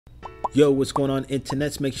Yo, what's going on,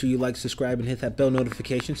 internets? Make sure you like, subscribe, and hit that bell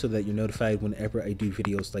notification so that you're notified whenever I do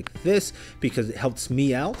videos like this, because it helps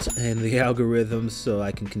me out and the algorithms so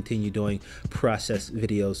I can continue doing process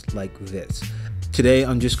videos like this. Today,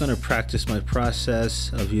 I'm just going to practice my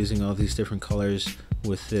process of using all these different colors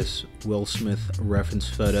with this Will Smith reference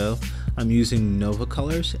photo. I'm using Nova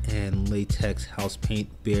colors and Latex house paint,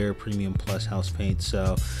 Bear Premium Plus house paint.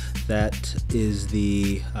 So that is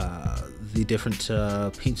the different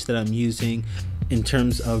paints that I'm using. In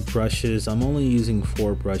terms of brushes, I'm only using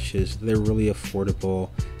 4 brushes. They're really affordable.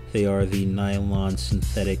 They are the nylon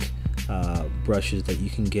synthetic brushes that you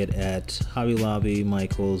can get at Hobby Lobby,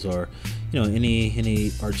 Michael's, or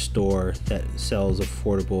any art store that sells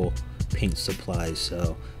affordable paint supplies.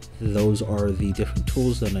 So those are the different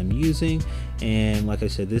tools that I'm using, and like I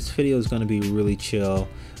said, this video is going to be really chill,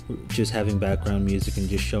 just having background music and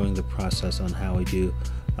just showing the process on how I do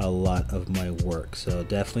a lot of my work. So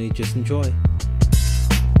definitely just enjoy.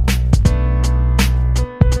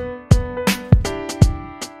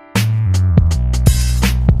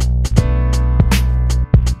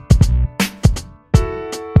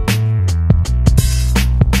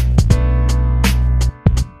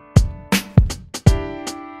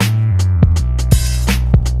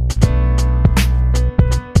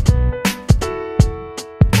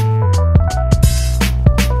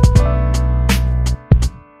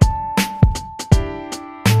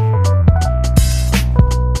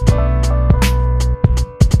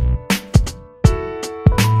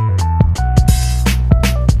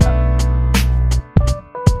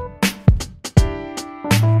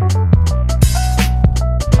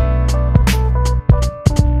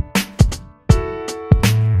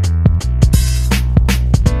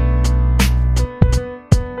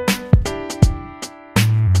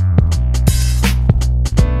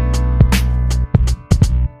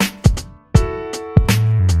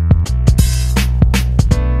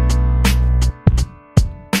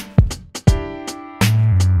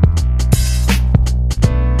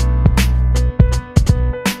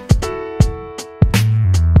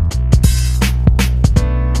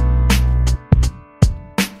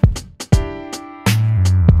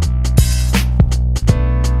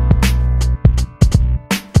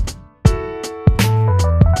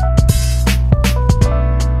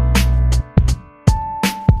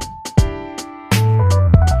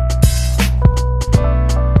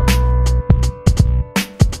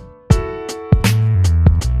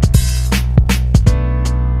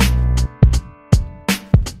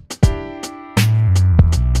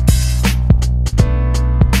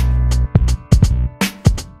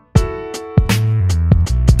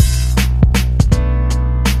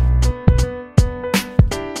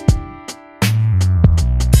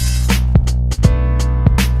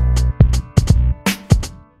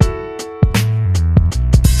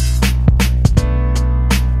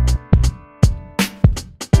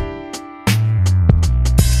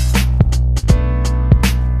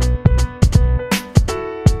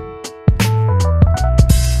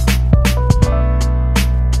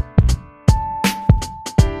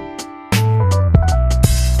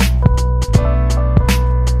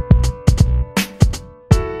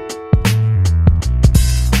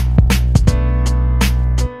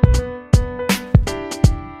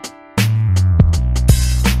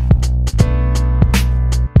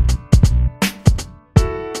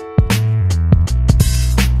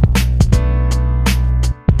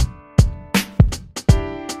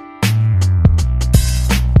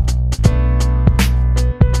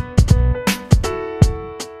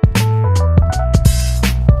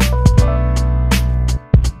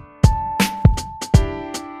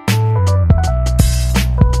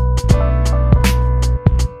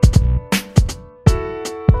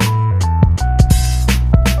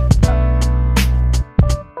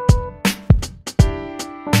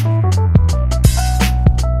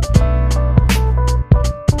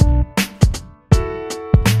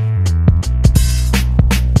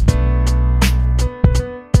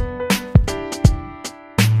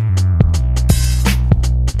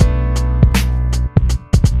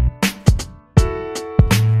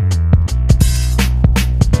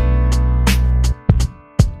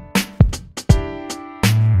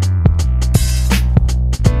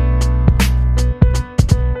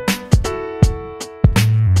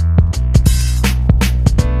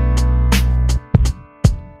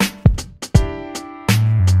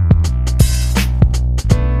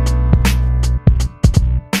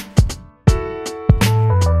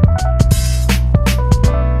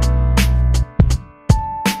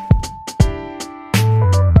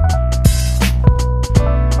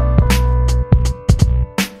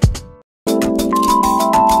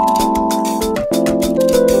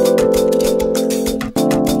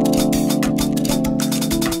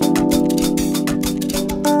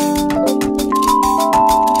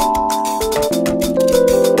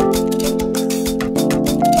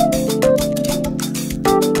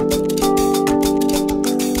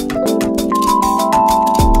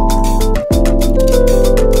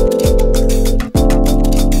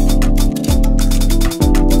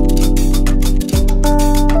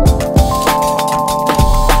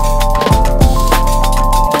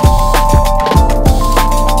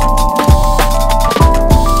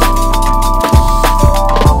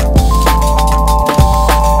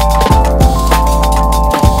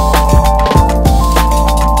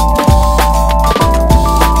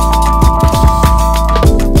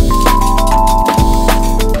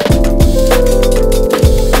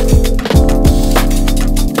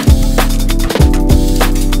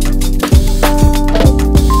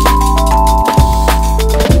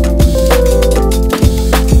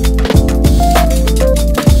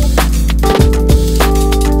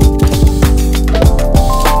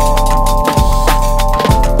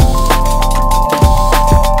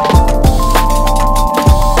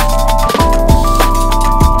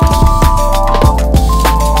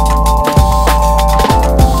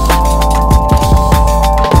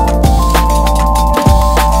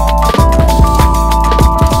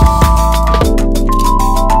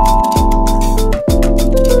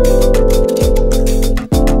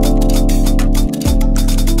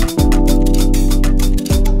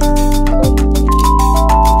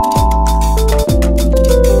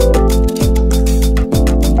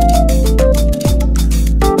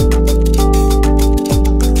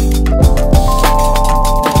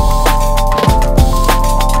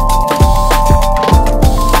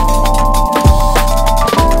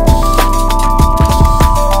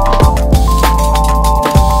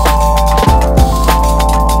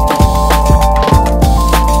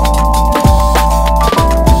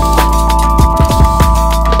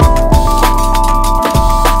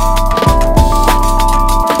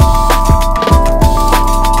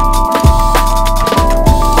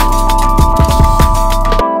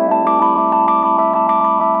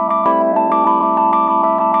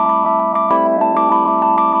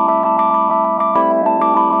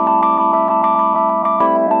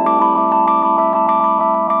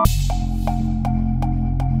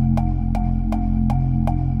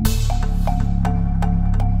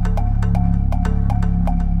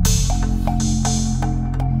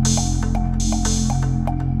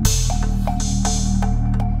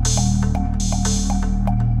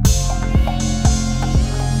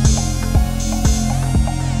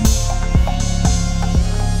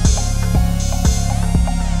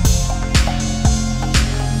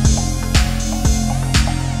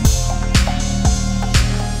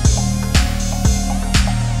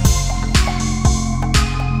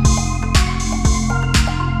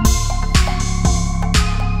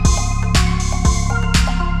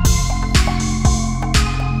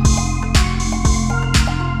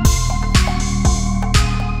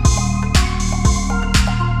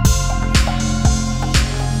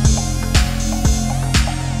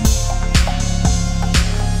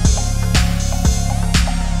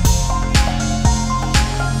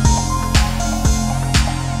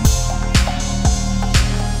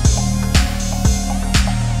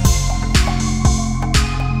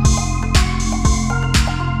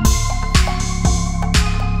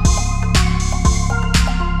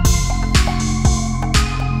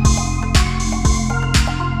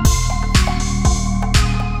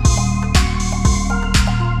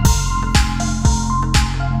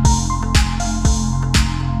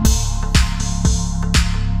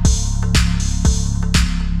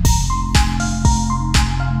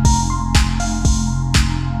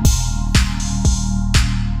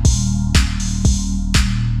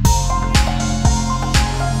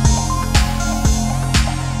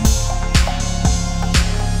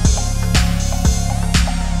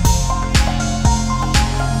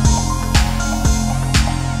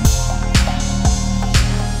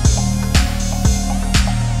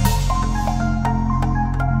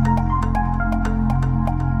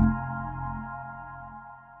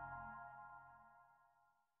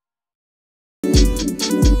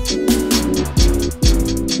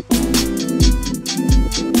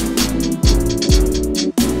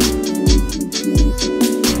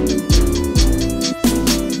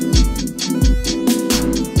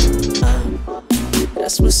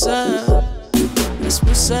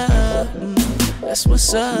 That's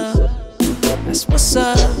what's up. That's what's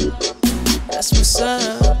up. That's what's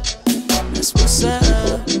up. That's what's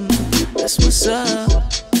up. That's what's up.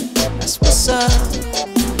 That's what's up.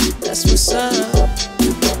 That's what's up.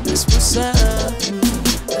 That's what's up.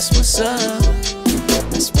 That's what's up.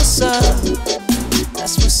 That's what's up.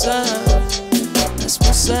 That's what's up. That's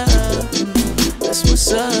what's up. That's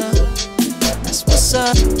what's up. That's what's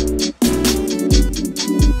up.